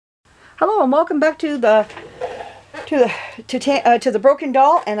Hello and welcome back to the Broken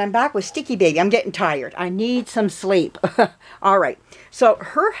Doll, and I'm back with Sticky Baby. I'm getting tired. I need some sleep. All right. So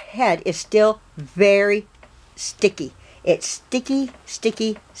her head is still very sticky. It's sticky,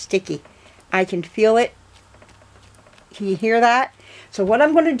 sticky, sticky. I can feel it. Can you hear that? So what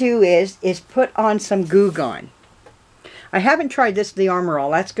I'm going to do is put on some GOO GONE. I haven't tried the Armor All.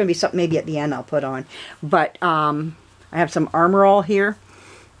 That's going to be something maybe at the end I'll put on. But I have some Armor All here.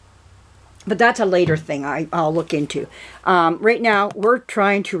 But that's a later thing I'll look into. Right now, we're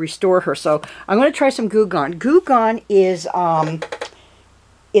trying to restore her. So I'm going to try some GOO GONE. GOO GONE is a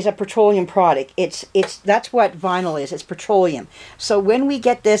petroleum product. That's what vinyl is. It's petroleum. So when we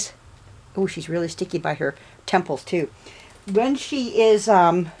get this, oh, she's really sticky by her temples too. When she is, so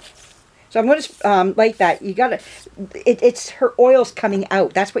I'm going to like that. You gotta, it's her oils coming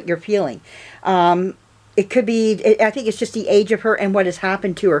out. That's what you're feeling. It could be, I think it's just the age of her and what has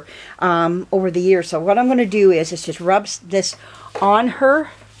happened to her over the years. So what I'm going to do is just rub this on her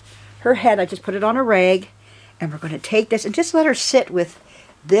head. I just put it on a rag, and we're going to take this and just let her sit with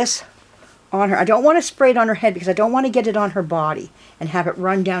this on her. I don't want to spray it on her head because I don't want to get it on her body and have it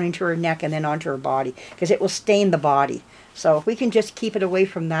run down into her neck and then onto her body because it will stain the body. So if we can just keep it away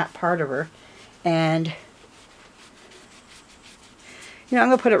from that part of her, and you know, I'm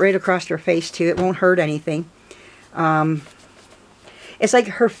going to put it right across her face too. It won't hurt anything. It's like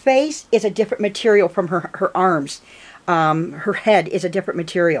her face is a different material from her arms. Her head is a different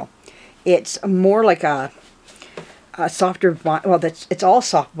material. It's more like a softer vinyl. Well, it's all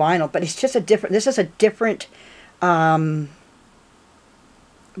soft vinyl, but it's just a different. This is a different. This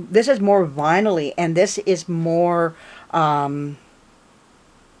is more vinyl-y, and this is more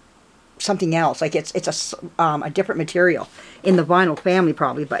something else. Like it's a different material in the vinyl family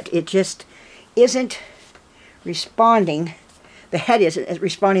probably, but it just isn't responding. The head isn't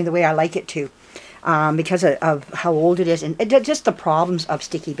responding the way I like it to, because of how old it is and just the problems of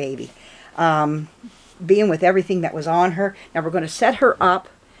Sticky Baby, being with everything that was on her. Now we're going to set her up,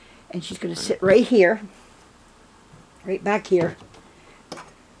 and she's going to sit right here, right back here.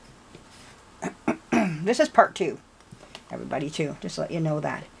 This is part 2, everybody, too, just to let you know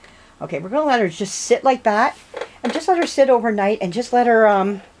that. Okay, we're going to let her just sit like that, and just let her sit overnight, and just let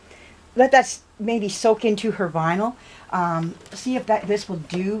her, let that maybe soak into her vinyl. See if this will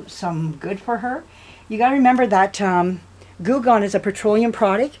do some good for her. You got to remember that GOO GONE is a petroleum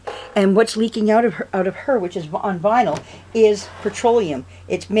product, and what's leaking out of her, which is on vinyl, is petroleum.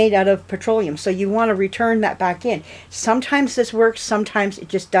 It's made out of petroleum, so you want to return that back in. Sometimes this works, sometimes it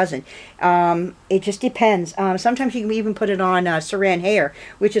just doesn't. It just depends. Sometimes you can even put it on saran hair,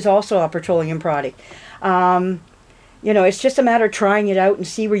 which is also a petroleum product. You know, it's just a matter of trying it out and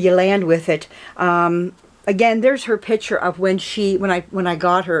see where you land with it. Again, there's her picture of when I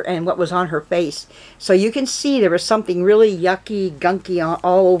got her and what was on her face. So you can see there was something really yucky, gunky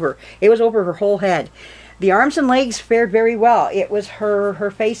all over. It was over her whole head. The arms and legs fared very well. It was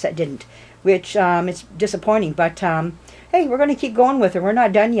her face that didn't, which it's disappointing. But hey, we're going to keep going with her. We're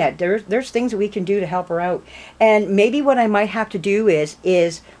not done yet. There's things that we can do to help her out. And maybe what I might have to do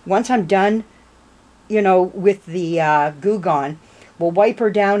is once I'm done, you know, with the GOO GONE, we'll wipe her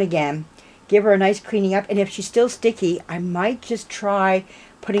down again. Give her a nice cleaning up, and if she's still sticky, I might just try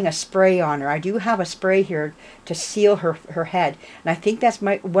putting a spray on her. I do have a spray here to seal her head, and I think that's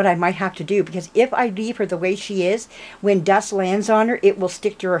what I might have to do, because if I leave her the way she is, when dust lands on her, it will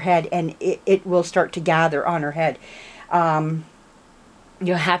stick to her head, and it will start to gather on her head.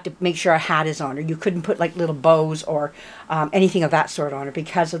 You'll have to make sure a hat is on her. You couldn't put like little bows or anything of that sort on her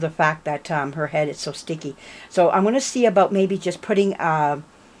because of the fact that her head is so sticky. So I'm going to see about maybe just putting a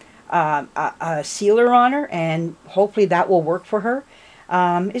sealer on her, and hopefully that will work for her.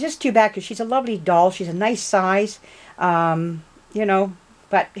 It's just too bad because she's a lovely doll. She's a nice size, you know,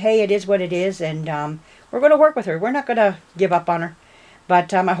 but hey, it is what it is, and we're going to work with her. We're not going to give up on her.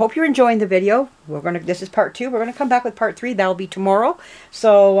 But I hope you're enjoying the video. This is part 2. We're going to come back with part 3. That'll be tomorrow.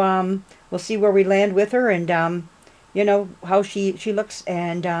 So we'll see where we land with her, and you know, how she looks,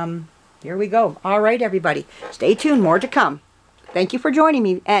 and here we go. All right, everybody, stay tuned. More to come. Thank you for joining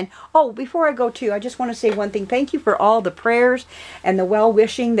me. And, oh, before I go too, I just want to say one thing. Thank you for all the prayers and the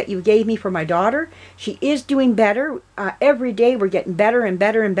well-wishing that you gave me for my daughter. She is doing better. Every day we're getting better and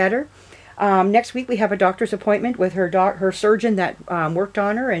better and better. Next week we have a doctor's appointment with her surgeon that worked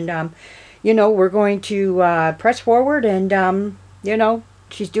on her. And, you know, we're going to press forward, and, you know,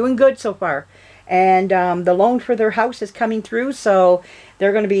 she's doing good so far. and the loan for their house is coming through, so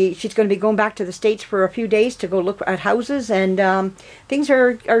she's going to be going back to the States for a few days to go look at houses, and things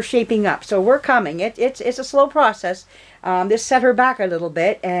are shaping up. So we're coming. It's a slow process. This set her back a little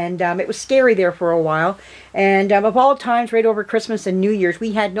bit, and it was scary there for a while. And of all times, right over Christmas and New Year's,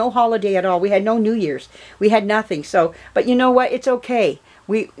 we had no holiday at all. We had no New Year's. We had nothing. So, but you know what? It's okay.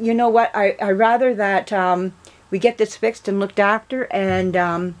 You know what? I rather that we get this fixed and looked after,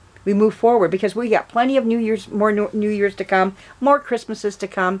 and we move forward, because we got plenty of more New Year's to come, more Christmases to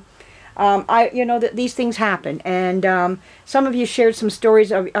come. You know that these things happen, and some of you shared some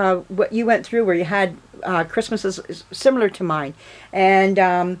stories of what you went through, where you had Christmases similar to mine,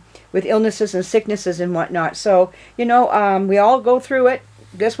 and with illnesses and sicknesses and whatnot. So you know, we all go through it.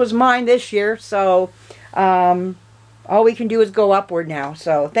 This was mine this year, so all we can do is go upward now.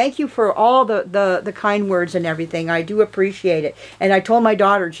 So thank you for all the kind words and everything. I do appreciate it, and I told my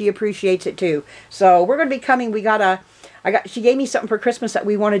daughter, and she appreciates it too. So we're going to be coming. She gave me something for Christmas that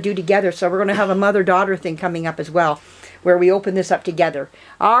we want to do together, so we're going to have a mother-daughter thing coming up as well, where we open this up together.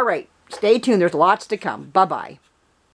 All right, stay tuned. There's lots to come. Bye-bye.